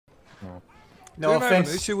No. No Didn't I have an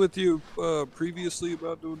offense. issue with you previously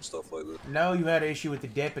about doing stuff like that? No, you had an issue with the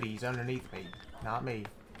deputies underneath me, not me.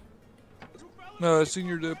 No,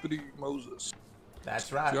 Senior Deputy Moses.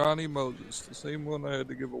 That's right. Johnny Moses, the same one I had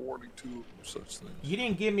to give a warning to for such things. You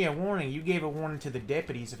didn't give me a warning. You gave a warning to the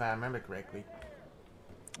deputies, if I remember correctly.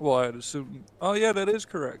 Well, I had assumed. Oh, yeah, that is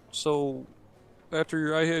correct. So,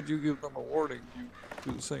 after I had you give them a warning, you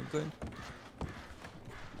do the same thing?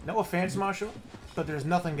 No offense, Marshal, but there's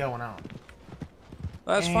nothing going on.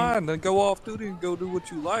 That's fine. Then go off duty and go do what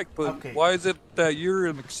you like. But why is it that you're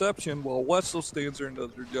an exception while Wetzel stands there and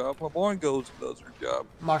does her job? LeBron goes and does her job.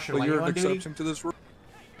 Marshal, but are you're you an on duty? exception to this rule.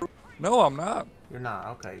 No, I'm not. You're not.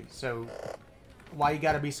 Okay, so why you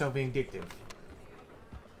gotta be so vindictive?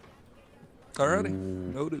 Alrighty,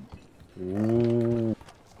 noted.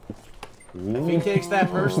 If he takes that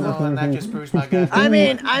personal, then that just proves my goddamn.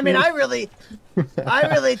 I mean, I really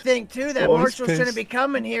think too that Marshall shouldn't be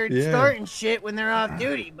coming here starting shit when they're off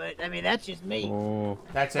duty. But I mean, that's just me. Oh,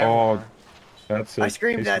 that's everyone. That's it. I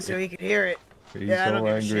screamed that so he could hear it. Yeah, I don't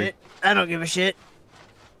give a shit. I don't give a shit.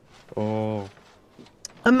 Oh.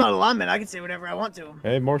 I'm not a lineman. I can say whatever I want to him.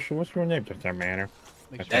 Hey, Marshal, what's your name? Doesn't matter.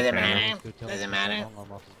 Doesn't matter. Doesn't matter.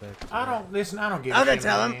 I don't listen. I don't give. I'll a go shit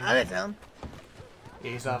tell about him. him. I'll go tell him.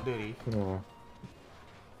 Yeah, he's off duty. Oh.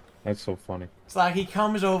 That's so funny. It's like he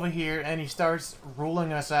comes over here and he starts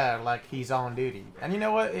ruling us out like he's on duty. And you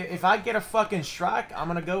know what? If I get a fucking strike, I'm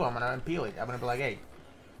gonna go. I'm gonna appeal it. I'm gonna be like, hey,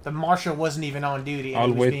 the marshal wasn't even on duty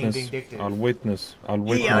and he was being vindictive. I'll witness.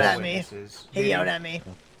 He yelled at me. He yelled at me.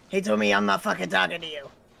 He told me I'm not fucking talking to you.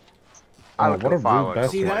 Oh, what a rude bastard.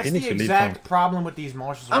 See, that's the exact problem with these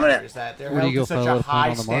marshals right here, is that they're held to such a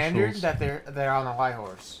high standard that they're on a high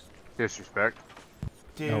horse. Disrespect.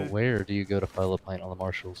 Dude. No, where do you go to file a complaint on the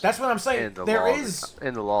marshals? That's what I'm saying. There is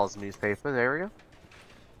in the laws newspaper area.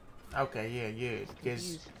 Okay, yeah,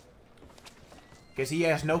 because he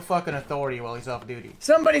has no fucking authority while he's off duty.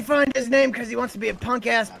 Somebody find his name because he wants to be a punk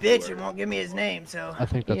ass bitch and won't give me his name. So I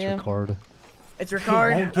think that's Ricard. It's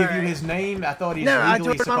Ricard. He won't give you his name. I thought he's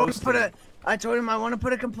legally supposed to. I told him I want to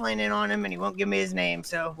put a complaint in on him, and he won't give me his name.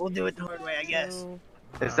 So we'll do it the hard way, I guess.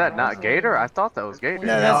 Is that not Gator? I thought that was Gator.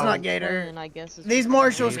 No, that's not Gator. These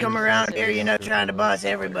marshals come around here, you know, trying to boss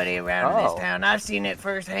everybody around in this town. I've seen it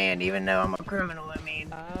firsthand, even though I'm a criminal. I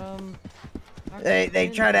mean,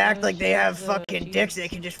 they try to act like they have fucking dicks they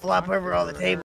can just flop over all the tables.